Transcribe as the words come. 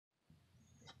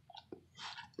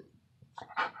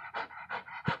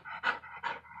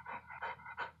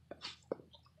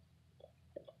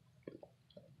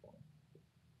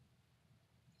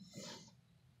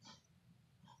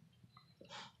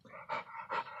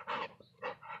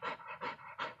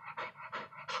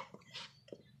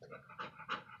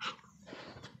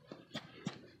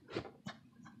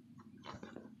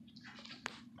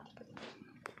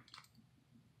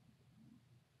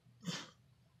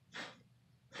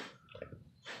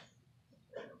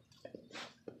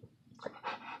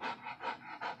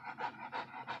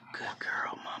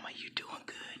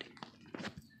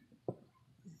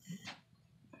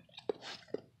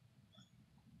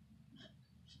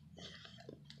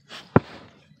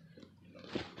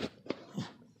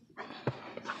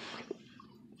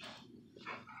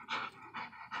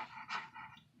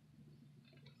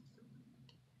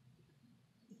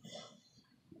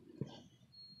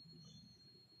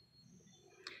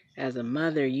as a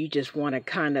mother, you just want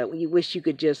to you wish you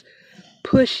could just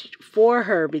push for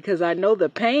her, because I know the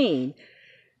pain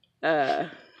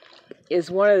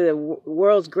is one of the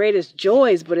world's greatest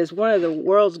joys, but it's one of the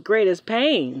world's greatest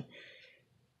pain.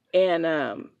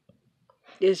 And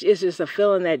it's just a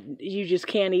feeling that you just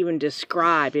can't even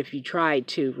describe if you tried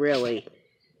to, really,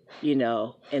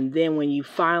 And then when you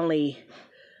finally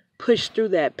push through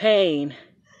that pain,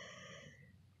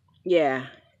 yeah,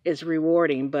 it's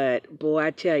rewarding. But boy,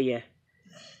 I tell you,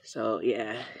 so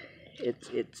yeah,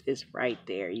 it's right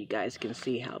there. You guys can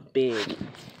see how big.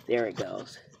 There it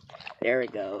goes. There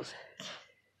it goes.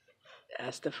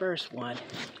 That's the first one.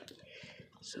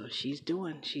 So she's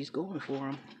going for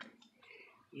him.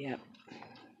 Yep.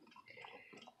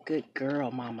 Good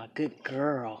girl, Mama. Good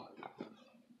girl.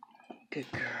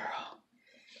 Good girl.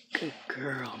 Good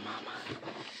girl, Mama.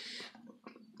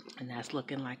 And that's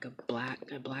looking like a black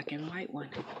and white one.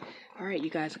 All right, you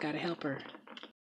guys gotta help her.